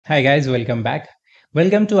Hi guys, welcome back.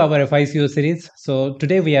 Welcome to our FICO series. So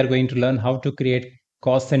today we are going to learn how to create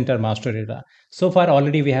cost center master data. So far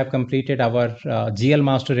already we have completed our GL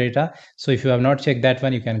master data. So if you have not checked that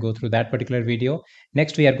one, you can go through that particular video.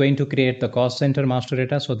 Next we are going to create the cost center master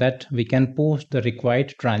data so that we can post the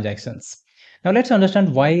required transactions. Now let's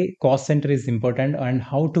understand why cost center is important and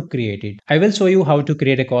how to create it. I will show you how to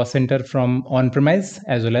create a cost center from on-premise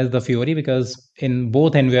as well as the Fiori because in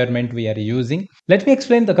both environment we are using. Let me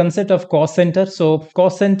explain the concept of cost center. So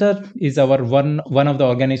cost center is our one of the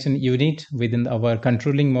organization unit within our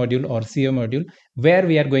controlling module or CO module where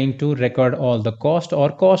we are going to record all the cost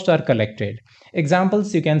or costs are collected.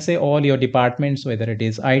 Examples, you can say all your departments, whether it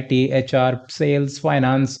is IT, HR, sales,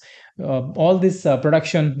 finance, all this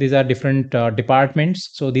production, these are different departments.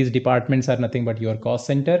 So these departments are nothing but your cost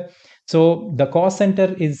center. So the cost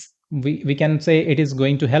center is, we can say it is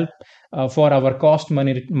going to help for our cost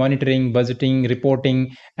monitoring, budgeting, reporting,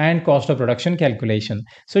 and cost of production calculation.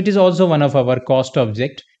 So it is also one of our cost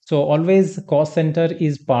object. So always cost center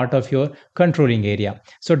is part of your controlling area.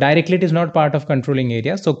 So directly it is not part of controlling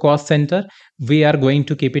area. So cost center, we are going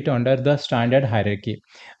to keep it under the standard hierarchy,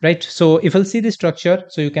 right? So if you'll see the structure,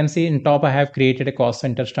 so you can see in top, I have created a cost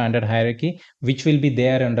center standard hierarchy, which will be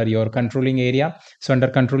there under your controlling area. So under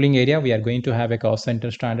controlling area, we are going to have a cost center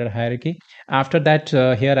standard hierarchy. After that,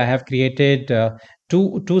 here I have created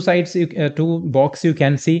two sides, two box you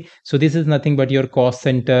can see. So this is nothing but your cost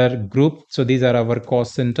center group. So these are our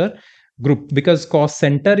cost center group because cost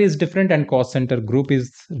center is different and cost center group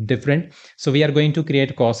is different. So we are going to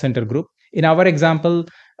create cost center group. In our example,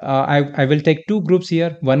 I will take two groups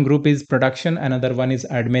here. One group is production, another one is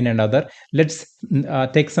admin and other. Let's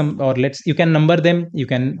take some, or let's, you can number them, you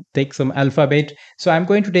can take some alphabet. So I'm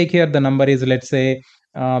going to take here the number is, let's say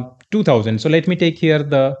 2000. So let me take here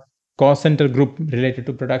the cost center group related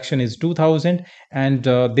to production is 2000, and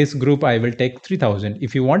this group I will take 3000.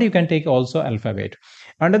 If you want, you can take also alphabet.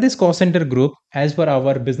 Under this cost center group, as per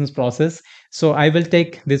our business process, so I will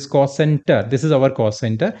take this cost center. This is our cost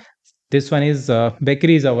center. This one is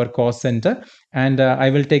bakery is our cost center, and I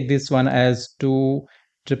will take this one as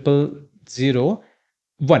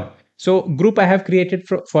 2001. So group I have created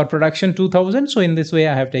for production 2000. So in this way,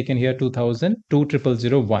 I have taken here 2000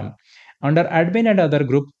 2001. Under admin and other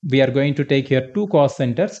group, we are going to take here two cost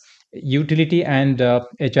centers, utility and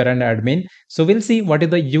HR and admin. So we'll see what is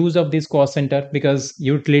the use of this cost center, because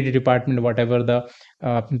utility department, whatever the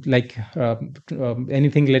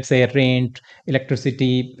anything, let's say rent,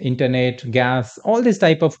 electricity, internet, gas, all this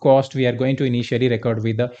type of cost we are going to initially record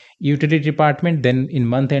with the utility department. Then in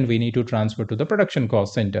month end, we need to transfer to the production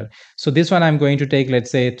cost center. So this one I'm going to take,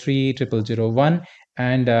 let's say 3001,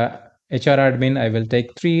 and HR admin, I will take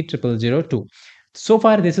 3002. So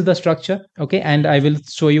far, this is the structure. Okay. And I will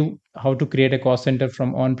show you how to create a cost center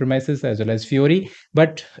from on premises as well as Fiori.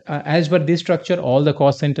 But as per this structure, all the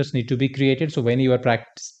cost centers need to be created. So when you are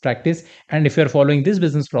practice, and if you are following this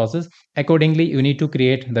business process, accordingly, you need to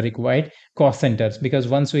create the required cost centers, because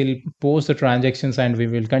once we'll post the transactions and we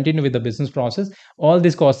will continue with the business process, all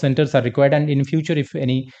these cost centers are required. And in future, if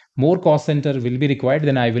any more cost center will be required,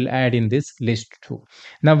 then I will add in this list too.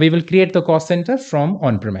 Now we will create the cost center from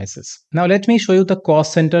on premises. Now let me show you the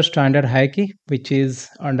cost center standard hierarchy, which is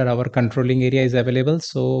under our controlling area is available.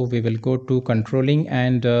 So we will go to controlling,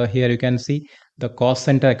 and here you can see the cost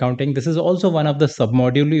center accounting. This is also one of the sub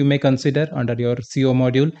module you may consider under your CO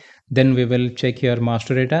module. Then we will check here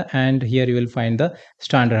master data, and here you will find the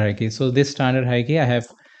standard hierarchy. So this standard hierarchy I have,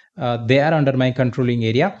 they are under my controlling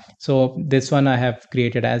area. So this one I have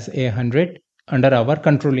created as 100 under our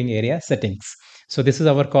controlling area settings. So this is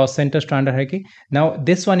our cost center standard hierarchy. Now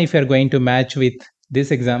this one, if you are going to match with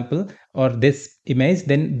this example or this image,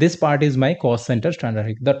 then this part is my cost center standard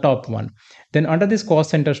hierarchy, the top one. Then under this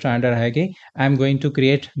cost center standard hierarchy, I'm going to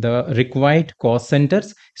create the required cost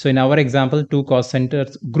centers. So in our example, two cost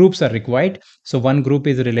centers groups are required. So one group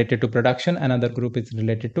is related to production, another group is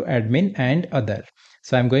related to admin and other.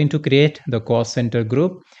 So I'm going to create the cost center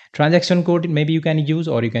group. Transaction code, maybe you can use,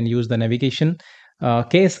 or you can use the navigation.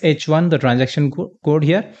 Case H1, the transaction code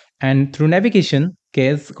here, and through navigation,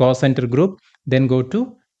 case cost center group, then go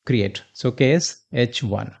to create. So case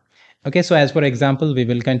H1. Okay, so as for example, we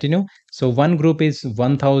will continue. So one group is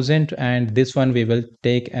 1000, and this one we will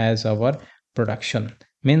take as our production,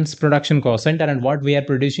 means production cost center. And what we are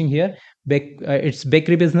producing here, it's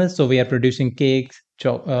bakery business. So we are producing cakes,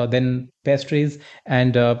 then pastries,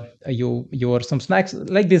 and your some snacks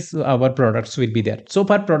like this. Our products will be there. So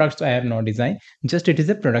far products I have not designed, just it is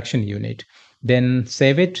a production unit. Then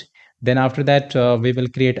save it. Then after that, we will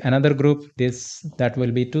create another group. That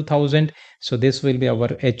will be 2000. So this will be our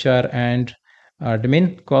HR and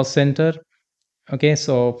admin cost center. Okay,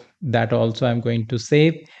 so that also I'm going to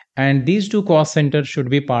save. And these two cost centers should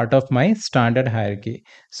be part of my standard hierarchy.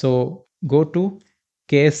 So go to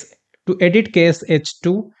case to edit case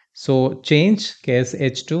H2. So change case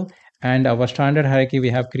H2, and our standard hierarchy we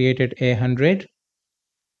have created 100.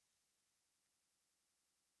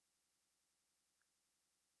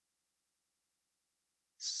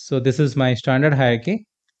 So this is my standard hierarchy,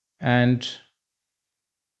 and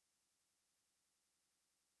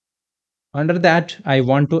under that I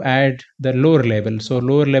want to add the lower level. So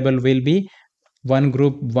lower level will be one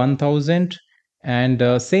group 1000,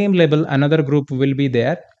 and same level another group will be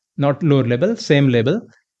there, not lower level, same level.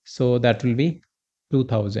 So that will be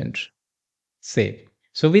 2000. Save.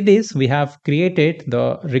 So with this we have created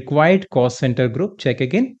the required cost center group. Check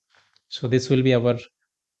again. So this will be our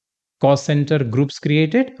cost center groups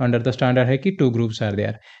created. Under the standard hierarchy, two groups are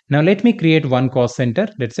there. Now let me create one cost center.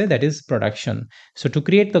 Let's say that is production. So to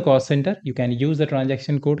create the cost center, you can use the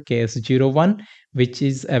transaction code KS01, which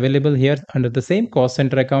is available here under the same cost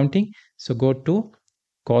center accounting. So go to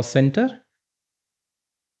cost center,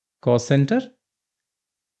 cost center,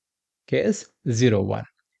 case 01.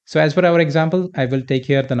 So as per our example, I will take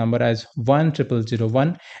here the number as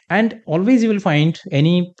 10001, and always you will find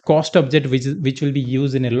any cost object which will be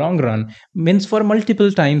used in a long run, means for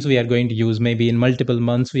multiple times we are going to use, maybe in multiple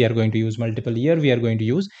months we are going to use, multiple year we are going to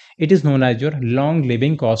use. It is known as your long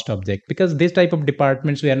living cost object, because this type of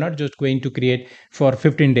departments we are not just going to create for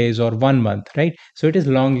 15 days or 1 month, right? So it is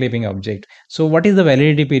long living object. So what is the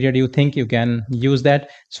validity period you think you can use that?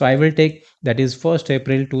 So I will take that is 1st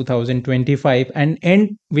April 2025, and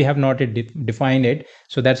end we have not yet defined it.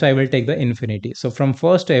 So that's why I will take the infinity. So from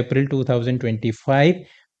 1st April 2025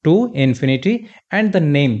 to infinity, and the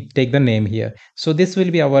name, take the name here. So this will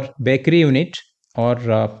be our bakery unit or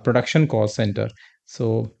production cost center.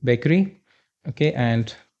 So bakery, okay,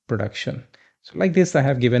 and production. So like this I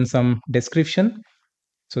have given some description.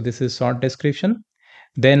 So this is short description.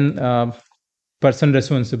 Then person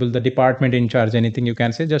responsible, the department in charge, anything you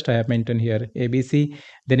can say. Just I have mentioned here ABC.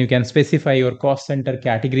 Then you can specify your cost center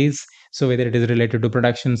categories. So whether it is related to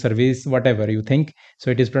production, service, whatever you think. So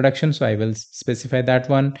it is production, so I will specify that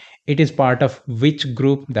one. It is part of which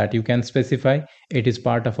group, that you can specify. It is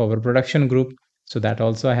part of our production group, so that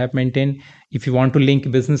also I have maintained. If you want to link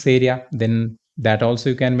business area, then that also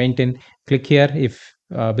you can maintain. Click here if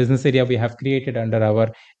business area we have created under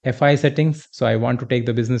our FI settings. So I want to take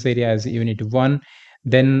the business area as unit 1.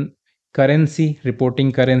 Then currency,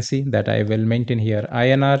 reporting currency, that I will maintain here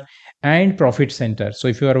INR. And profit center. So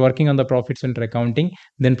if you are working on the profit center accounting,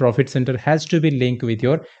 then profit center has to be linked with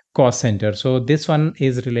your cost center. So this one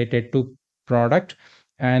is related to product.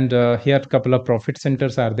 And here a couple of profit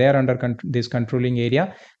centers are there under this controlling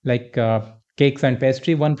area, like cakes and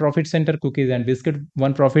pastry, one profit center, cookies and biscuit,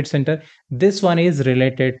 one profit center. This one is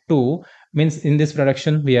related to, means in this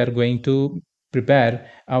production we are going to prepare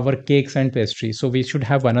our cakes and pastry, so we should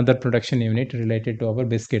have another production unit related to our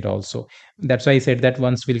biscuit also. That's why I said that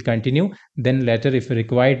once we'll continue, then later if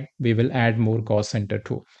required we will add more cost center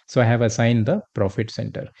too. So I have assigned the profit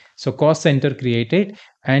center. So cost center created,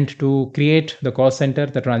 and to create the cost center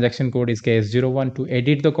the transaction code is KS01, to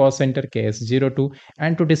edit the cost center KS02,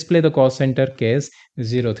 and to display the cost center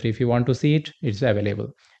KS03. If you want to see it, it's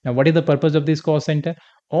available. Now what is the purpose of this cost center?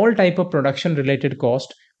 All type of production related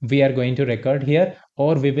cost we are going to record here,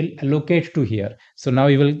 or we will allocate to here. So now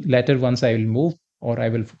you will later, once I will move or I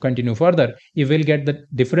will continue further, you will get the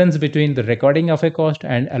difference between the recording of a cost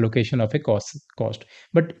and allocation of a cost.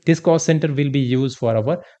 But this cost center will be used for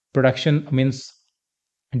our production, means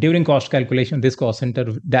during cost calculation this cost center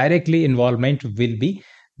directly involvement will be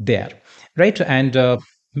there, right? And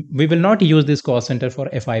we will not use this cost center for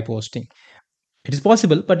FI posting. It is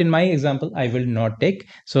possible, but in my example I will not take.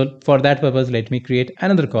 So for that purpose, let me create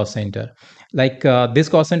another cost center. Like this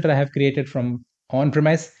cost center I have created from on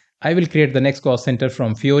premise, I will create the next cost center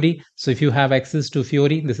from Fiori. So if you have access to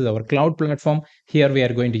Fiori, this is our cloud platform. Here we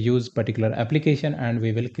are going to use particular application and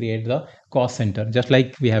we will create the cost center. Just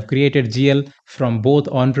like we have created GL from both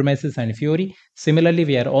on premises and Fiori, similarly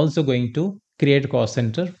we are also going to create cost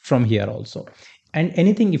center from here also. And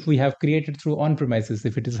anything if we have created through on premises,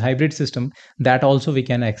 if it is hybrid system, that also we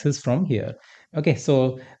can access from here. Okay,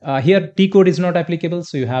 so here T code is not applicable,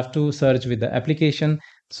 so you have to search with the application.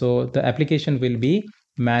 So the application will be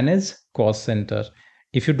manage cost center.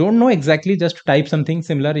 If you don't know exactly, just type something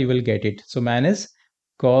similar, you will get it. So manage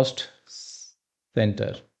cost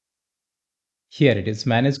center. Here it is,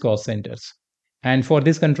 manage cost centers. And for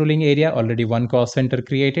this controlling area, already one cost center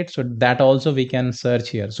created. So that also we can search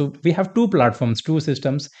here. So we have two platforms, two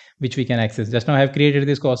systems which we can access. Just now I have created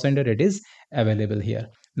this cost center. It is available here.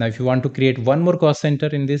 Now if you want to create one more cost center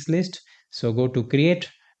in this list, so go to create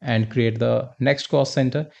and create the next cost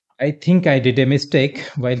center. I think I did a mistake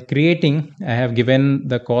while creating. I have given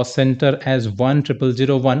the cost center as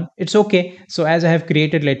 10001. It's okay. So as I have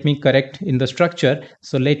created, let me correct in the structure.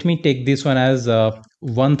 So let me take this one as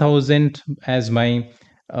 1000 as my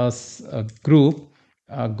group.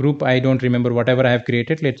 Group, I don't remember whatever I have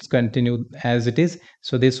created. Let's continue as it is.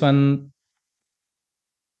 So this one,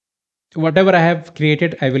 whatever I have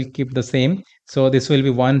created, I will keep the same. So this will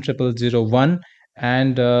be 10001,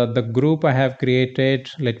 and the group I have created,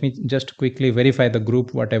 let me just quickly verify the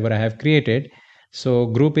group whatever I have created. So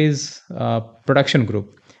group is production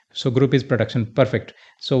group. So group is production, perfect.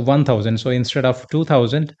 So 1000, so instead of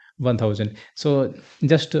 2000, 1000. So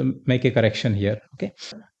just make a correction here, okay.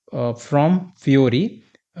 From Fiori,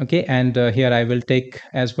 okay, and here I will take,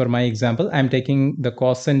 as per my example, I'm taking the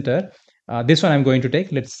cost center. This one I'm going to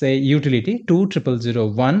take, let's say utility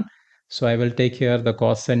 20001. So I will take here the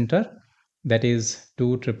cost center, that is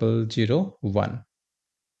 20001.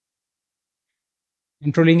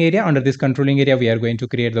 Controlling area, under this controlling area we are going to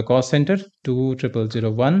create the cost center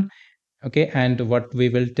 20001. Okay, and what we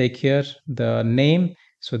will take here, the name,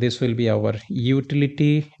 so this will be our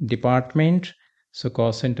utility department. So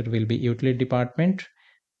cost center will be utility department,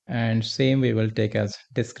 and same we will take as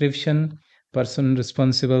description. Person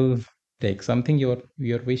responsible, take something your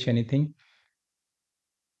wish, anything.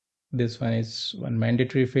 This one is one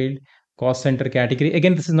mandatory field. Cost center category,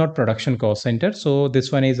 again this is not production cost center, so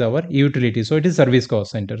this one is our utility, so it is service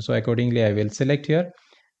cost center. So accordingly I will select here.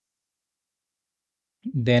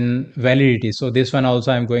 Then validity, so this one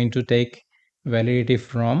also I'm going to take validity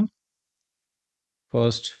from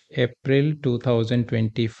 1st April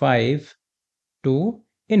 2025 to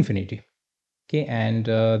infinity. Okay, and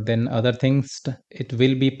then other things, it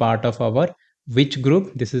will be part of our which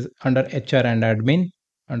group, this is under HR and admin.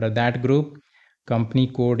 Under that group, company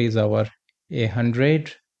code is our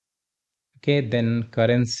A100. Okay, then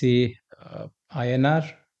currency, INR.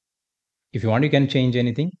 If you want, you can change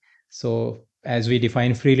anything. So as we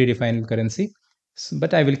define, freely define currency,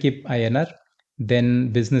 but I will keep INR.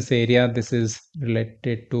 Then business area, this is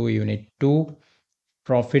related to unit 2.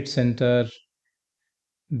 Profit center,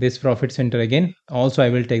 this profit center again, also I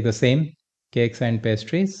will take the same, cakes and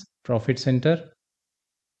pastries, profit center.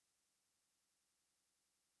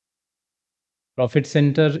 Profit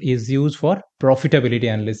center is used for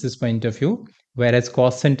profitability analysis point of view, whereas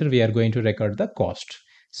cost center we are going to record the cost.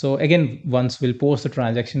 So again, once we'll post the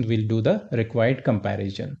transactions, we'll do the required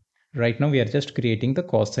comparison. Right now we are just creating the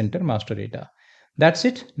cost center master data. That's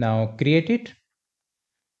it. Now create it.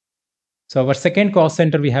 So our second cost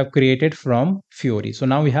center we have created from Fiori. So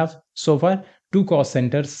now we have so far two cost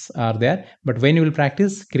centers are there, but when you will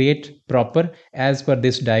practice, create proper as per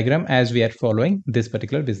this diagram as we are following this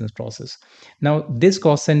particular business process. Now this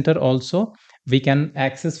cost center also we can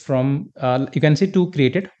access from, you can see two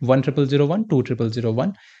created, 10001,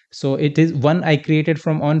 20001. So it is one I created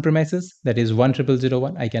from on premises, that is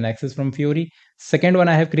 10001 I can access from Fiori. Second one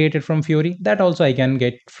I have created from Fiori, that also I can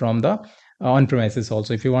get from the on premises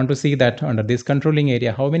also. If you want to see that under this controlling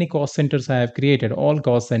area, how many cost centers I have created, all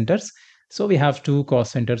cost centers. So we have two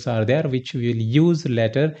cost centers are there, which we will use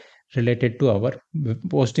later related to our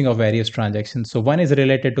posting of various transactions. So one is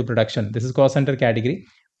related to production. This is cost center category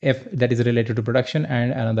F, that is related to production,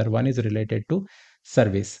 and another one is related to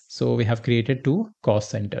service. So we have created two cost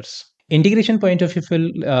centers. Integration point of view,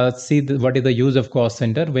 will see what is the use of cost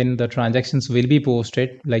center when the transactions will be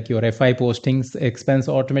posted, like your FI postings, expense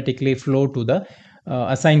automatically flow to the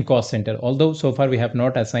assigned cost center. Although so far we have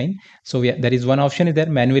not assigned, so there is one option is there,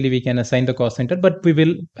 manually we can assign the cost center, but we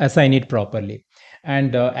will assign it properly.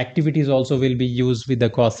 And activities also will be used with the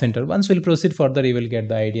cost center. Once we'll proceed further, you will get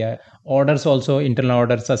the idea. Orders also, internal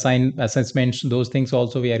orders, assign assessments, those things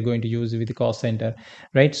also we are going to use with the cost center,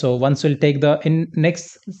 right? So once we'll take the, in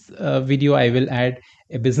next video I will add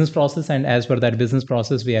a business process, and as per that business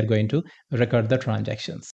process we are going to record the transactions.